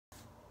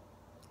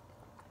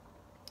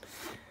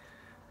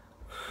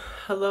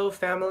Hello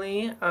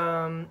family.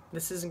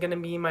 This is going to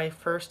be my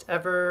first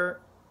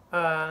ever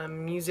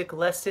music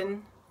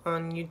lesson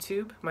on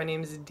YouTube. My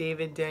name is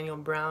David Daniel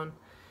Brown.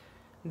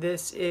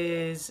 This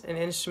is an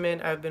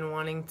instrument I've been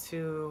wanting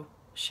to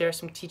share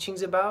some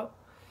teachings about.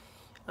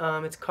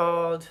 It's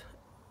called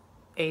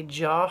a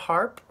jaw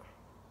harp,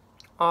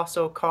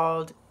 also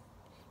called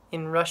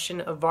in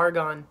Russian a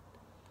Vargan,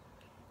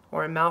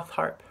 or a mouth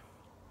harp.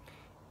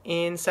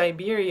 In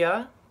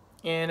Siberia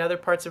and other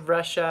parts of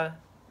Russia,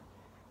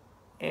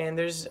 and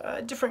there's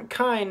a different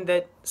kind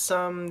that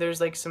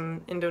there's like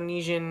some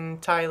Indonesian,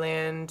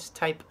 Thailand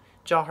type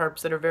jaw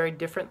harps that are very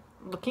different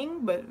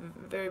looking, but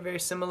very, very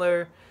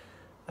similar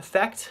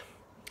effect.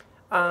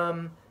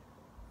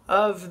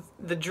 Of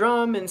the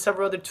drum and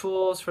several other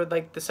tools for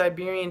like the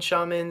Siberian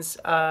shamans,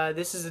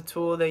 this is a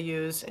tool they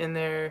use in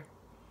their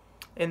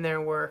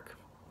work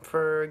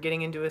for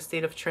getting into a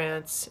state of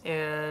trance.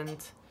 And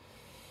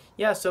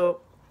yeah, so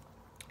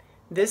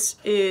this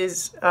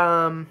is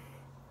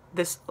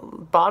this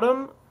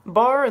bottom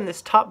bar and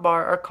this top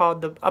bar are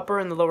called the upper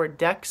and the lower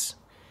decks.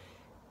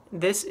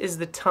 This is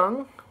the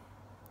tongue.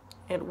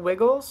 It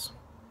wiggles.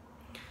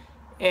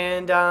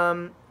 And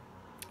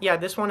yeah,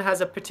 this one has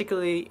a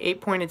particularly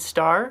 8-pointed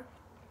star.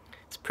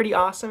 It's pretty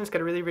awesome. It's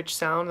got a really rich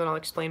sound, and I'll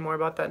explain more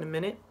about that in a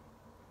minute.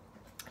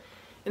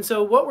 And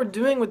so what we're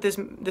doing with this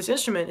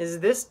instrument is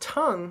this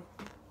tongue,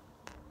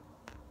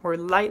 we're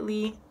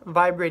lightly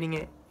vibrating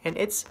it, and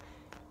it's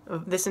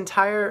this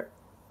entire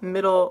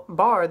middle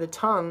bar, the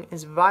tongue,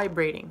 is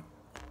vibrating.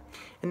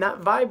 And that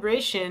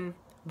vibration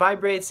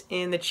vibrates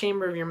in the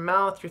chamber of your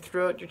mouth, your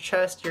throat, your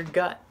chest, your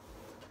gut.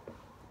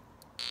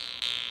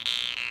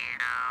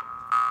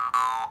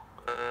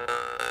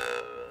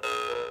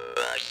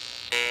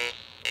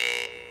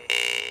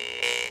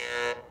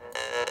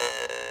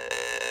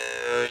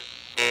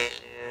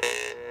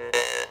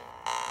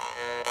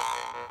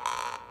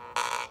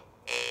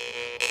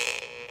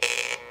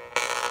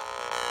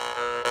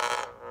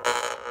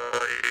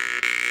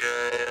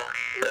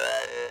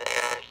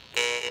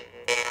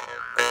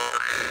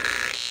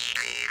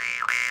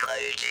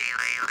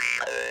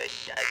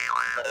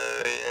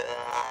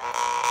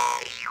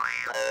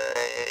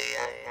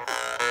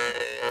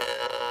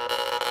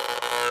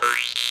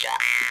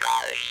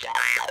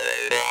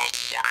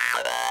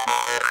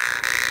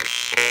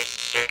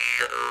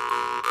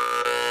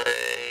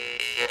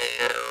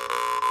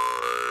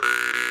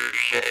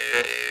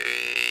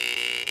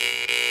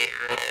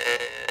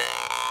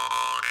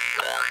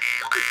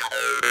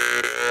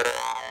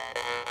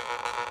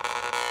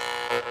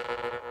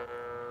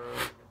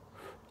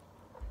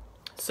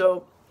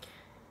 So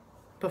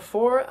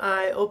before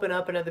I open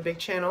up another big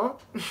channel,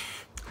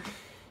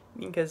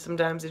 because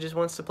sometimes it just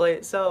wants to play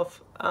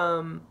itself,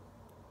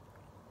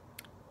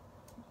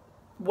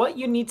 what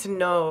you need to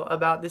know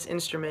about this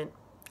instrument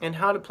and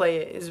how to play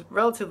it is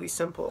relatively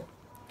simple.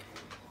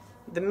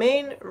 The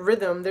main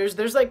rhythm,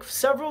 there's like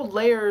several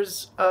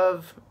layers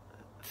of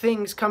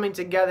things coming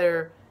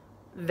together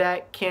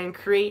that can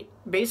create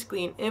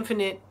basically an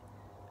infinite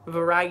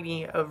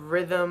variety of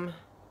rhythm,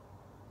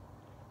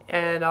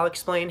 and I'll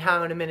explain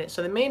how in a minute.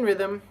 So the main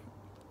rhythm,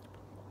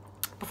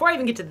 before I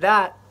even get to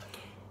that,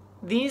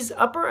 these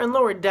upper and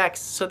lower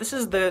decks, so this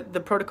is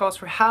the protocols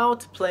for how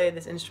to play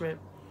this instrument.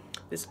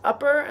 This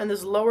upper and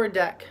this lower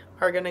deck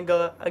are going to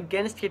go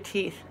against your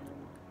teeth.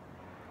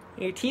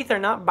 Your teeth are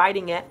not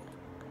biting it.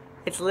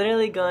 It's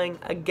literally going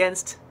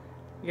against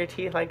your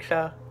teeth like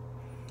so.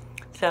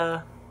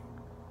 So,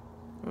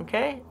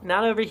 okay,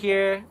 not over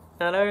here,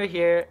 not over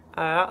here,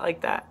 not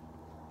like that.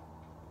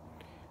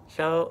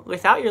 So,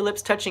 without your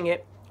lips touching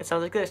it, it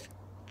sounds like this.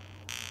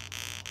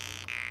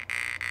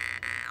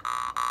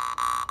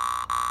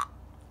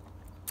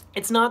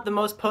 It's not the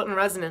most potent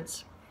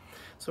resonance.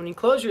 So when you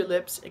close your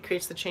lips, it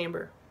creates the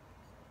chamber.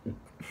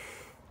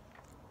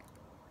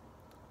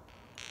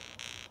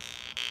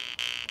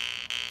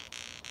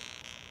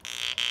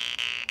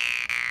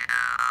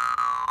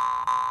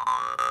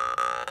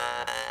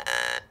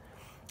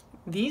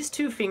 These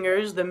two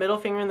fingers, the middle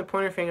finger and the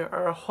pointer finger,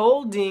 are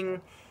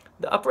holding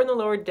the upper and the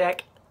lower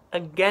deck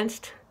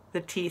against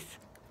the teeth,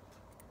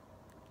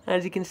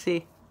 as you can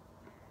see.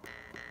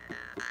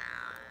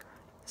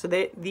 So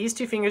these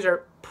two fingers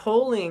are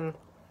pulling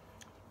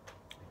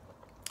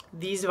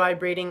these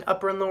vibrating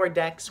upper and lower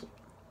decks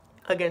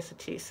against the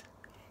teeth.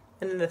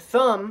 And then the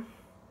thumb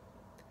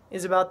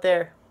is about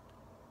there.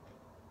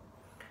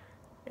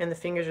 And the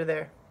fingers are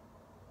there.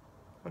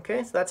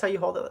 Okay, so that's how you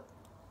hold it.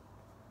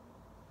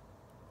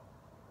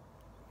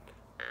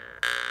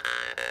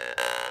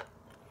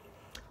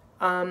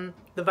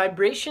 The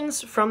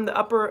vibrations from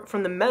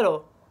the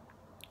metal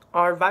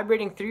are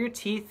vibrating through your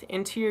teeth,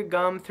 into your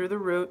gum, through the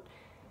root,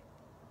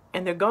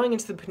 and they're going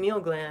into the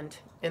pineal gland,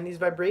 and these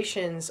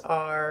vibrations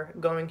are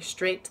going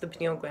straight to the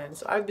pineal gland.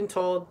 So I've been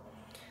told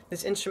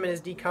this instrument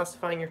is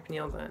decalcifying your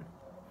pineal gland.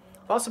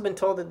 I've also been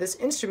told that this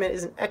instrument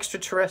is an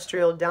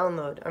extraterrestrial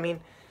download. I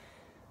mean,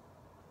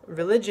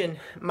 religion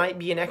might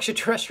be an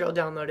extraterrestrial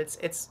download.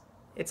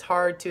 It's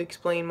hard to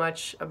explain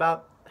much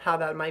about how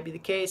that might be the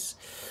case,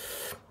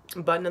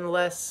 but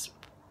nonetheless,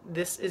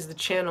 this is the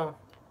channel.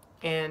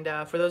 And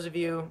for those of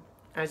you,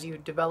 as you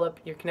develop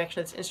your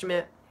connection to this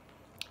instrument,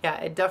 yeah,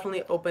 it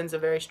definitely opens a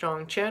very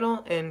strong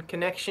channel and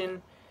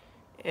connection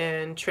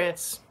and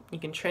trance. You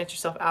can trance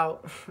yourself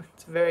out.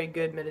 It's a very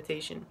good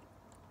meditation.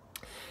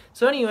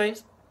 So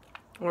anyways,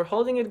 we're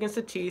holding it against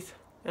the teeth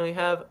and we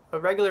have a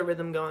regular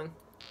rhythm going.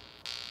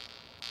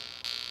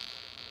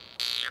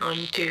 1,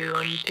 2,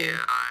 1, 2.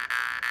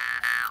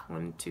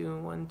 1, 2,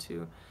 1,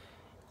 2.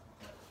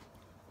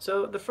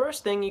 So the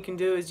first thing you can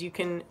do is you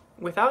can,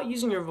 without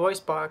using your voice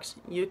box,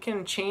 you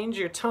can change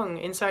your tongue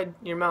inside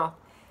your mouth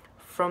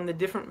from the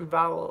different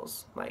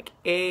vowels, like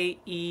A,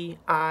 E,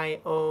 I,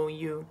 O,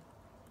 U.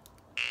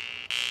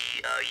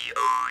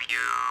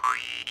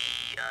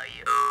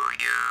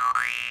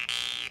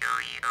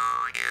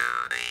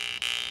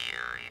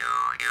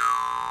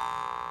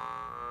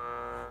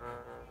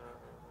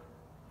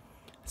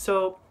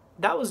 So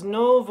that was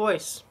no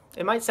voice.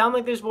 It might sound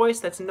like there's voice,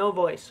 that's no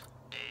voice.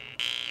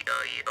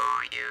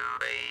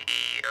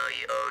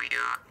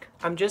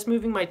 I'm just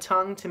moving my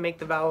tongue to make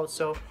the vowels,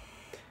 so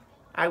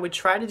I would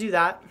try to do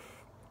that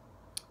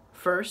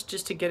first,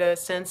 just to get a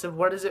sense of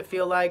what does it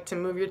feel like to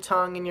move your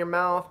tongue in your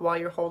mouth while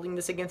you're holding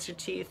this against your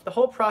teeth. The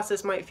whole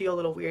process might feel a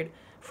little weird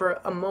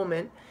for a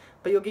moment,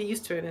 but you'll get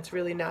used to it and it's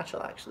really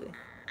natural actually.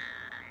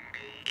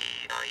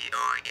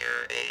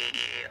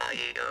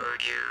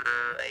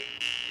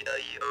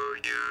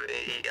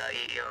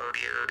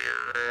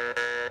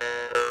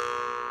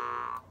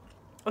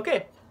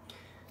 Okay,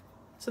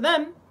 so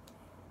then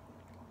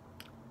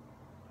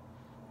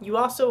you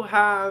also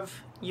have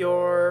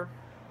your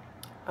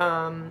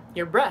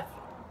breath.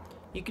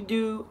 You could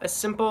do a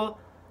simple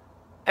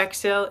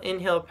exhale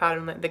inhale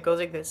pattern that goes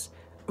like this.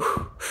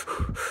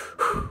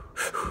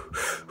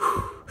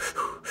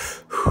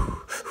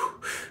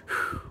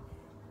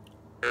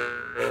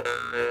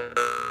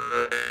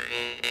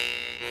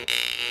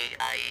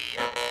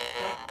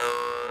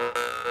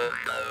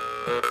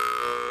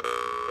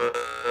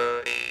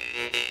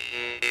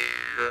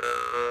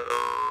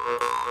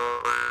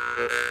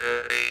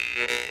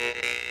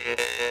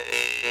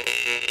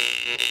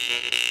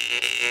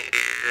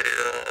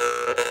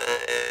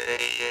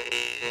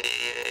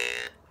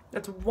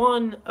 That's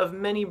one of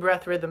many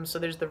breath rhythms. So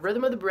there's the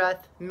rhythm of the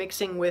breath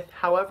mixing with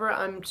however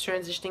I'm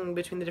transitioning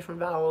between the different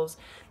vowels,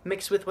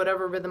 mixed with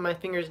whatever rhythm my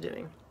finger's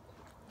doing.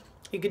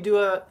 You could do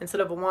a, instead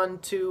of a 1,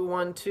 2,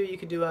 1, 2, you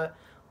could do a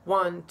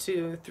 1,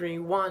 2, 3,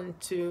 1,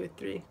 2,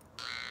 3.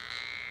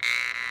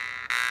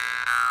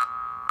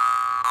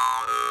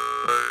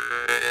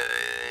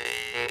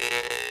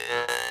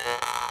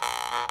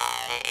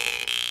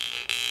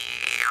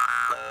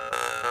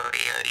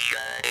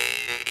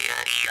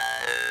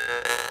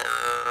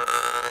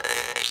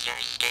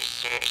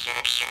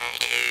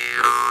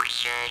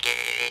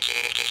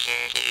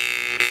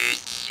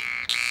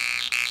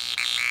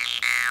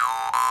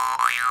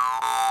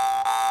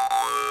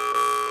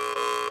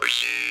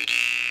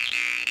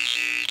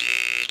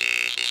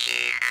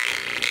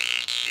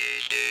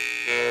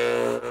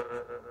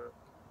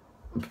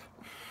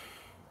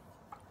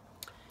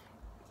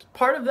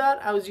 Part of that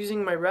I was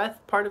using my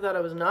breath, part of that I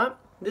was not.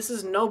 This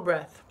is no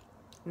breath.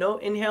 No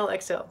inhale,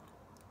 exhale.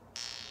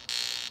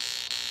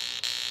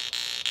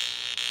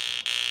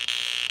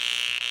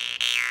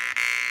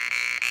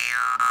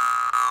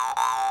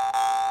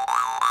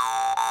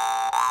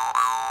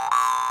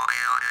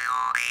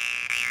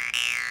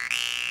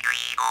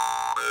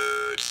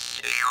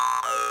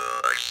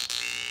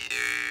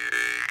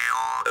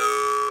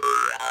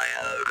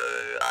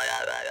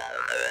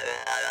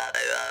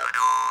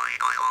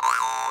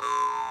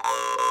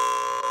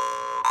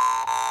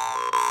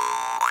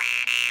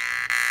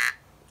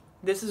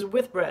 This is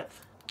with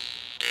breath.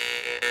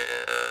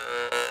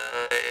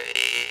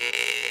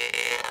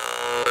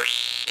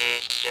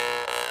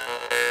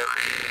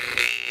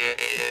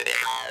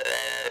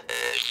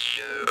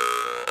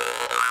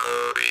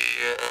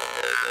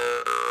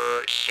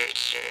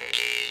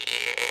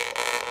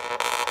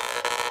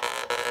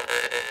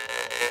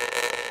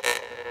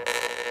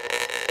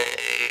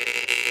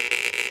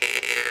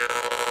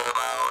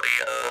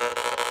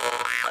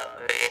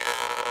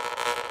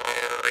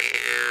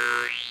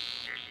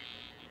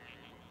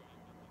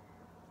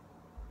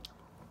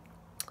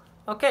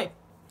 Okay,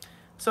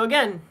 so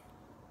again,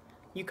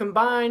 you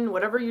combine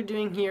whatever you're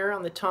doing here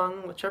on the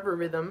tongue, whichever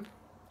rhythm,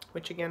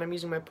 which again I'm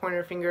using my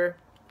pointer finger.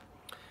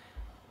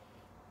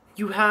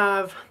 You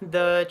have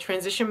the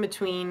transition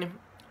between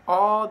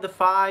all the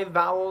 5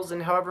 vowels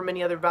and however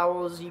many other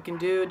vowels you can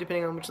do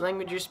depending on which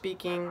language you're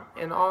speaking,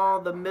 and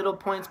all the middle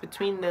points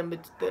between them,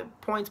 the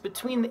points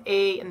between the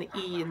A and the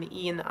E and the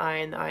E and the I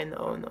and the I and the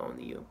O and the O and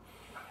the U.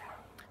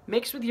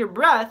 Mixed with your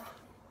breath,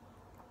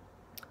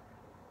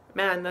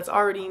 man, that's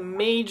already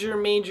major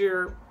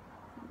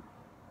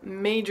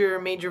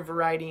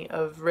variety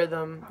of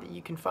rhythm that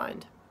you can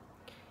find.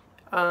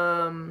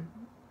 And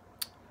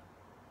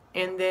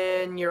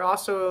then you're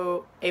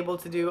also able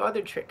to do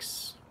other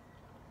tricks.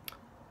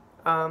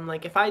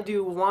 Like if I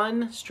do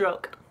one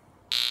stroke,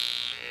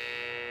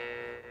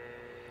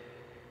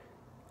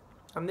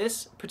 On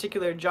this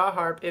particular jaw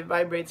harp, it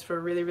vibrates for a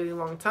really, really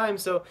long time,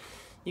 so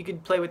you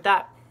could play with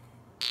that.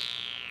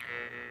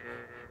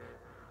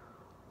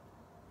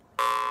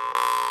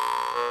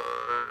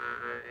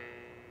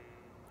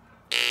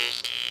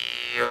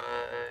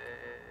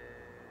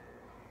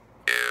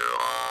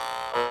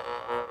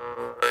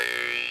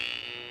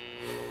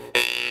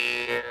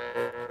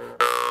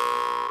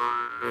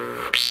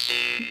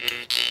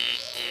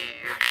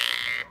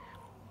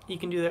 You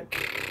can do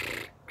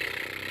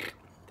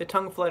the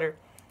tongue flutter.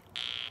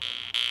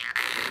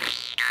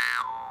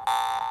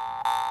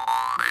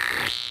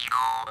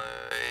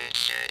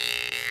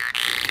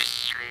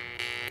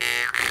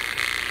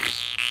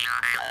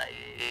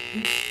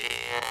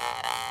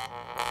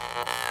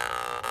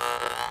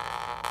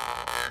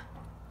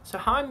 So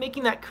how I'm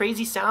making that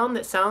crazy sound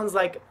that sounds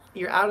like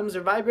your atoms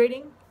are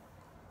vibrating,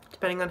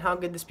 depending on how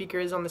good the speaker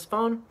is on this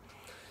phone,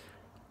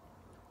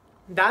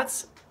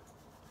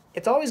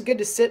 it's always good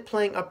to sit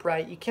playing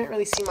upright. You can't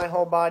really see my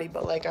whole body,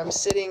 but like I'm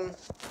sitting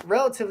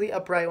relatively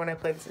upright when I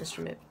play this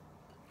instrument.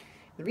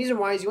 The reason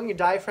why is you want your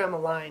diaphragm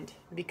aligned,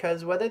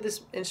 because whether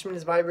this instrument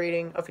is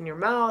vibrating up in your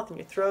mouth, in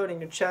your throat, in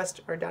your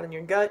chest, or down in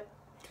your gut,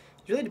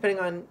 it's really depending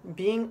on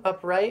being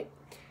upright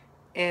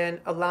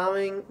and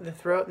allowing the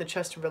throat and the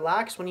chest to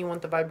relax when you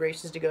want the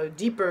vibrations to go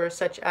deeper,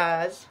 such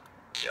as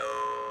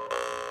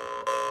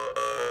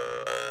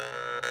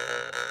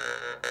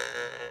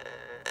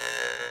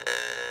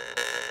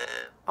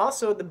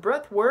also the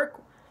breath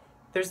work.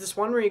 There's this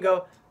one where you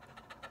go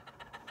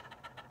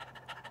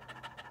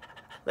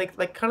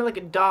like kind of like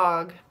a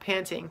dog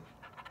panting.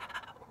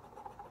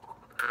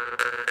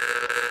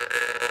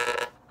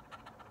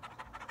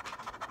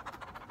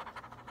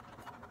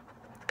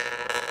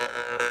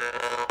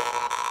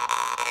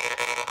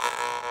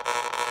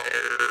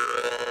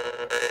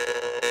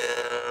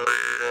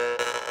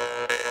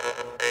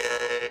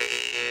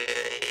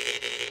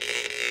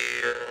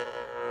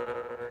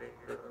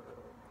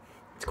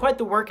 It's quite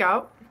the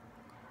workout.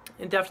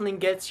 It definitely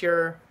gets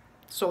your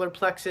solar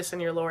plexus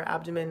and your lower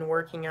abdomen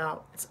working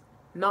out. It's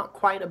not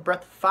quite a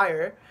breath of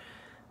fire,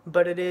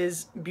 but it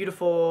is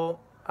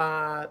beautiful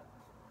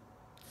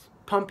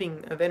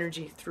pumping of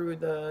energy through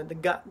the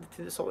gut,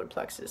 through the solar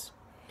plexus.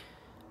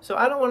 So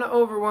I don't want to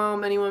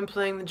overwhelm anyone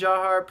playing the jaw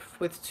harp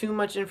with too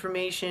much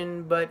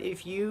information, but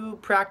if you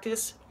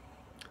practice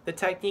the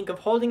technique of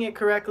holding it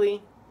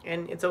correctly,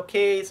 and it's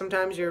okay,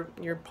 sometimes your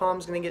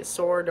palm's going to get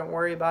sore, don't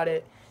worry about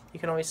it. You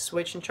can always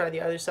switch and try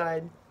the other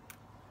side.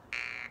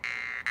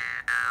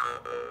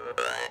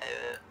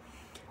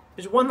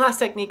 There's one last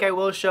technique I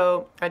will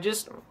show. I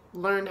just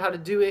learned how to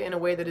do it in a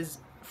way that is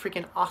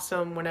freaking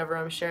awesome whenever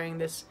I'm sharing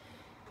this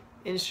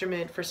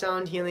instrument for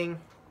sound healing.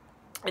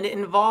 And it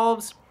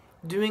involves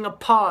doing a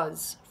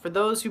pause. For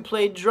those who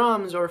play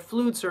drums or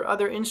flutes or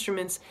other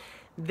instruments,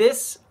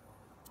 this,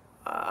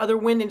 other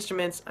wind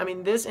instruments, I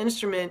mean, this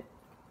instrument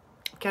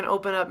can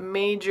open up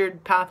major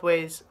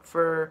pathways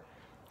for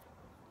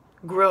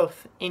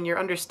growth in your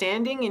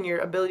understanding and your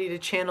ability to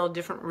channel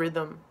different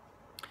rhythm.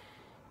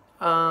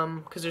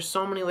 Because there's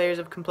so many layers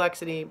of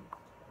complexity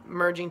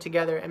merging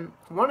together, and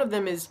one of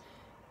them is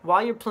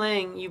while you're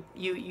playing,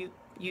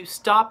 you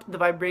stop the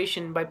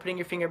vibration by putting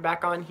your finger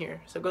back on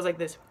here. So it goes like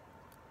this.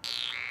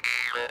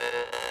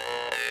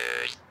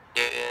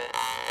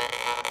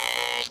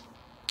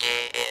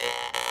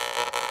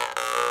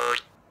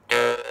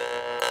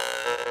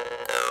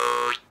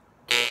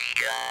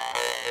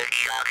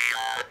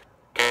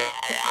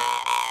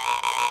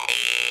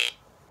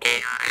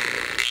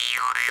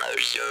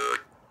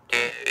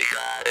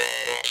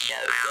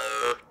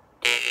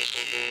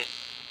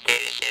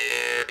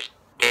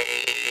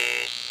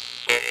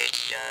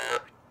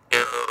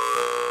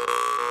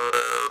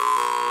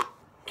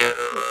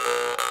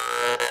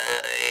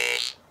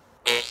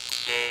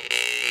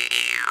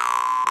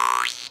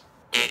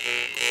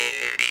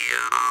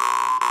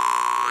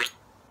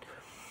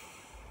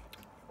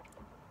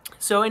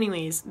 So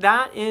anyways,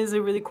 that is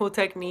a really cool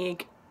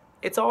technique.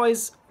 It's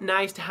always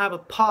nice to have a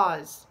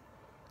pause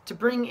to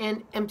bring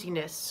in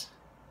emptiness.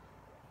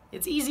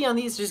 It's easy on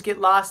these to just get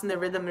lost in the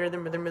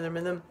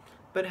rhythm.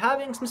 But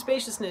having some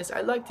spaciousness, I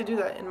like to do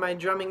that in my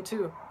drumming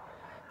too.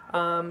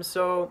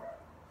 So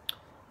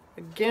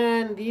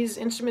again, these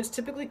instruments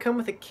typically come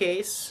with a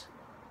case.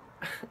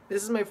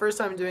 This is my first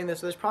time doing this,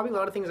 so there's probably a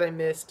lot of things I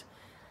missed,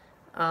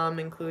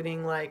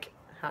 including like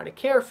how to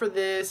care for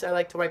this. I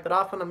like to wipe it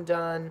off when I'm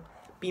done.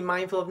 Be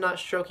mindful of not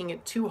stroking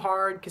it too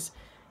hard because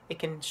it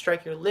can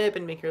strike your lip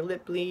and make your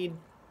lip bleed.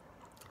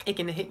 It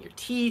can hit your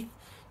teeth.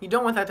 You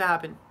don't want that to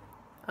happen.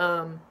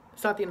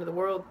 It's not the end of the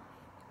world.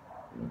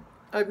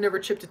 I've never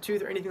chipped a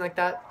tooth or anything like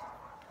that.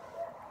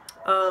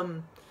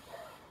 But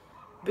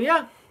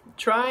yeah,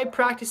 try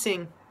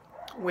practicing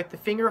with the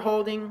finger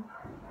holding.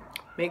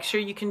 Make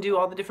sure you can do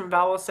all the different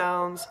vowel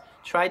sounds.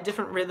 Try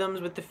different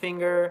rhythms with the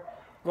finger.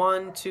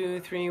 1, 2,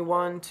 3,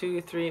 1, 2,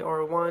 3,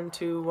 or 1,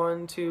 2,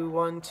 1, 2,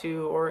 1,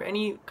 2, or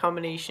any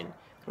combination.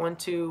 1,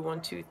 2,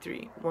 1, 2,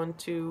 3, 1,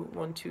 2,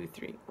 1, 2,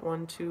 3,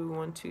 1, 2,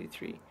 1, 2,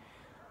 3.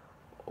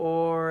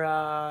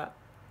 Or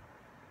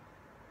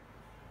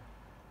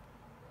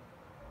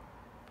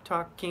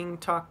talking,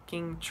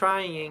 talking,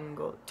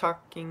 triangle,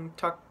 talking,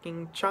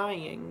 talking,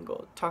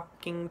 triangle,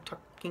 talking,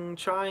 talking,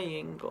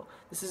 triangle.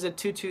 This is a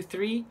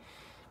 2-2-3.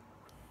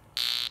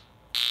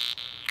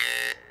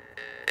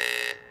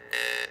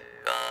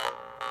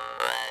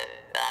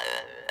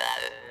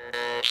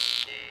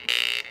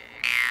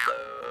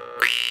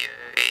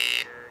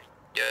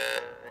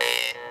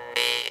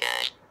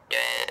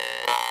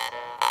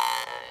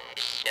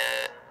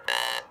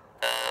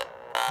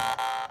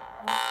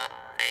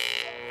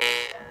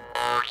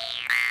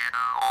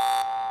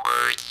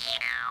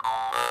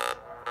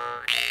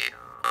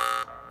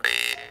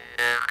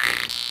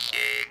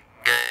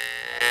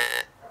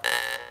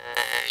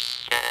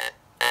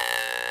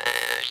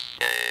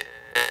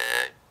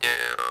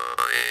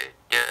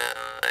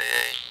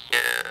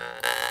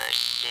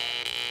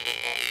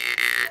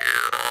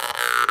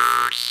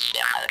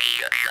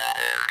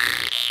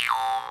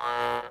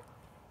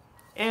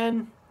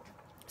 And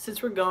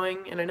since we're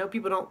going, and I know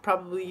people don't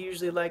probably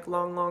usually like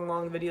long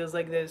videos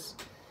like this,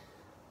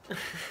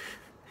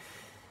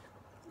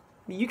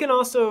 you can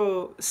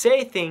also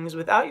say things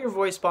without your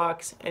voice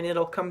box and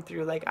it'll come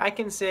through. Like I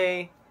can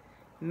say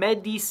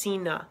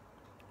medicina,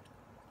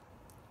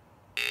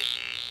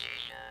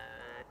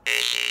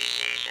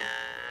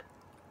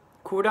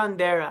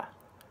 curandera.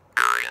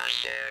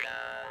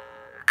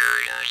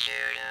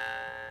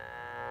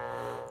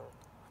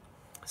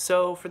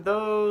 So for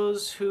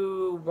those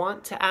who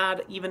want to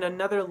add even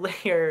another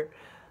layer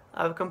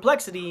of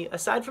complexity,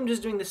 aside from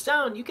just doing the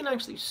sound, you can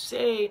actually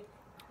say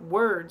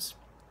words.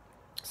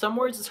 Some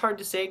words it's hard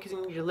to say because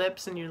you need your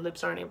lips and your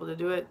lips aren't able to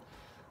do it.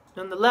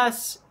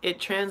 Nonetheless,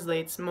 it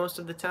translates most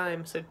of the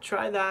time, so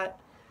try that.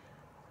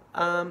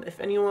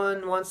 If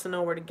anyone wants to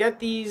know where to get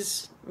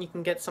these, you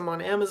can get some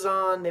on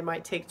Amazon. They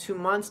might take 2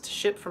 months to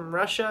ship from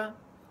Russia.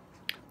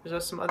 There's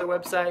also some other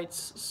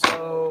websites,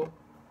 so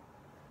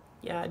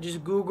yeah,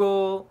 just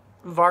Google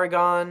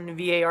Vargan,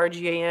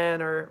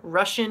 V-A-R-G-A-N, or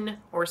Russian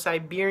or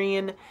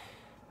Siberian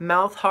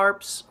mouth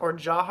harps or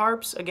jaw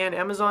harps. Again,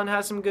 Amazon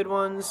has some good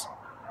ones.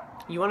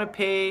 You want to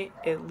pay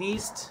at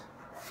least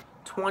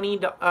probably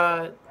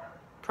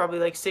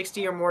like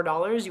 $60 or more.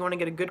 You want to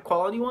get a good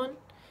quality one.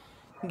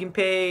 You can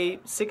pay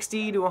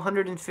 $60 to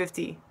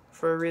 $150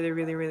 for a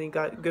really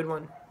good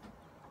one.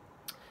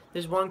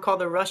 There's one called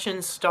the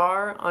Russian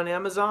Star on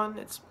Amazon.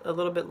 It's a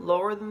little bit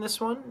lower than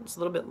this one. It's a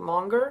little bit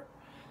longer,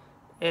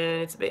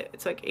 and it's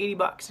like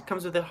 $80. It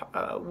comes with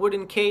a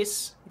wooden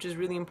case, which is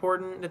really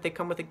important that they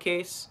come with a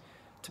case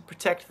to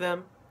protect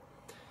them.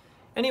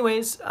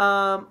 Anyways,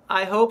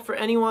 I hope for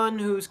anyone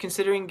who's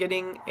considering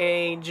getting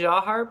a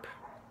jaw harp,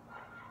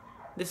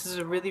 this is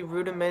a really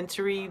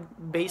rudimentary,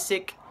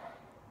 basic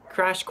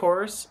crash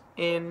course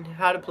in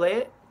how to play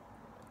it.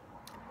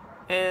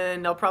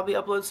 And I'll probably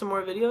upload some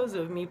more videos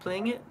of me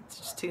playing it,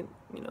 just to,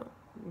 you know,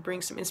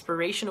 bring some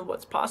inspiration of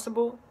what's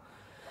possible.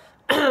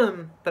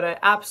 But I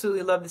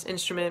absolutely love this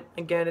instrument.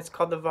 Again, it's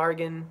called the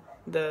Vargan,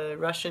 the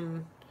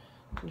Russian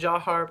jaw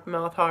harp,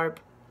 mouth harp,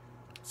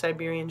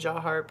 Siberian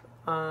jaw harp.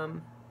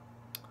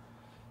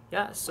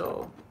 Yeah,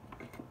 so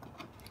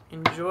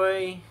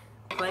enjoy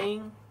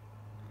playing,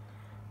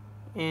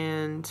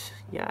 and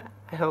yeah,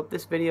 I hope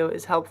this video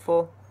is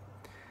helpful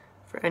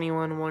for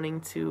anyone wanting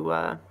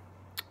to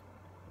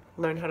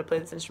learn how to play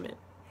this instrument.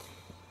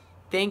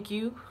 Thank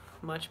you.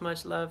 Much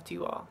love to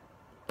you all.